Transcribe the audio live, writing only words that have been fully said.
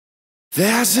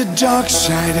There's a dark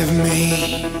side of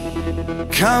me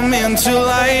coming to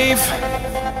life.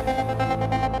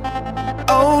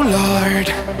 Oh Lord,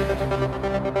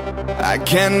 I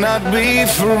cannot be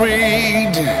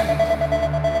freed.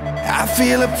 I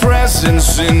feel a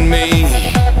presence in me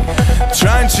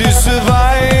trying to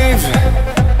survive.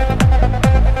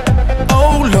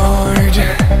 Oh Lord,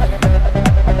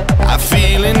 I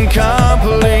feel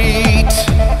incomplete.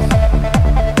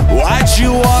 Why'd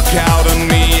you walk out on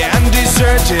me and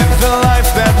deserted the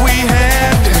life that we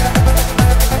had?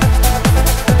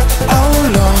 Oh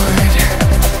Lord,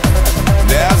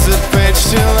 there's a page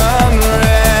still unread.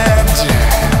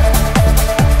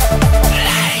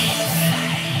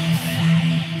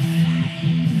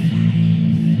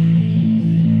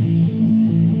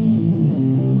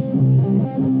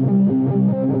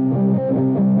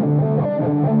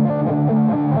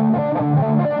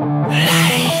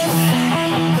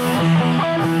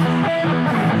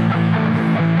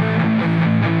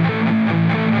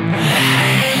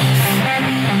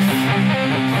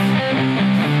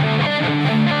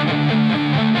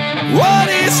 What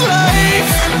is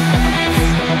life?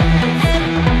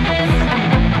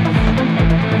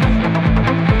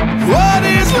 What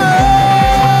is life?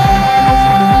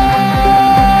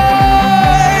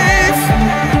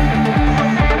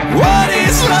 What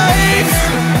is life?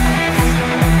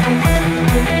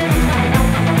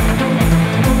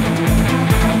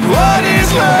 What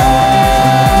is life?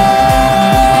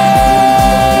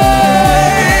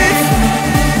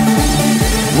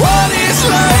 What is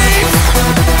life?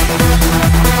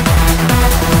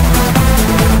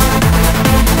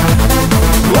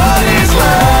 What is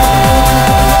life?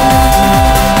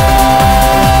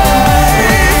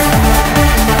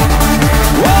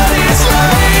 What is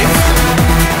life?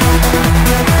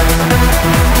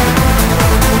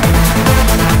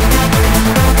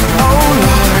 Oh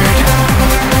Lord,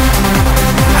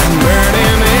 I'm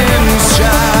burning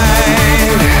inside.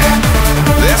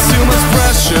 There's too much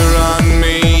pressure on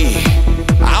me.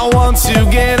 I want to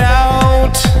get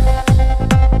out.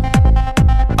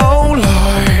 Oh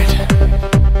Lord,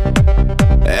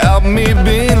 help me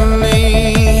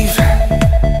believe.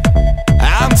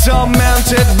 I'm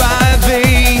tormented by the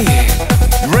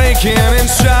breaking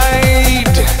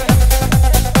inside.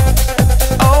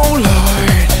 Oh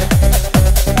Lord,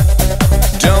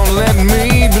 don't let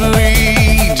me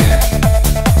bleed.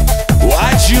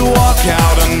 Why'd you walk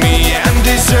out on me and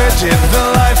deserted the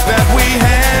life that we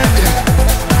had?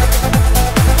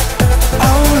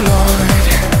 Oh Lord,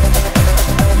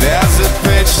 there's a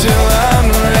page still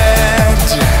unread.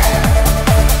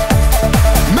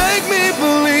 Make me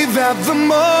believe that the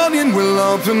morning will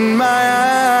open my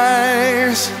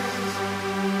eyes.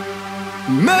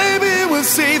 Maybe we'll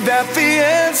see that the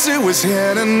answer was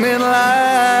hidden in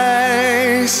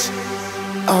lies.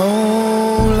 Oh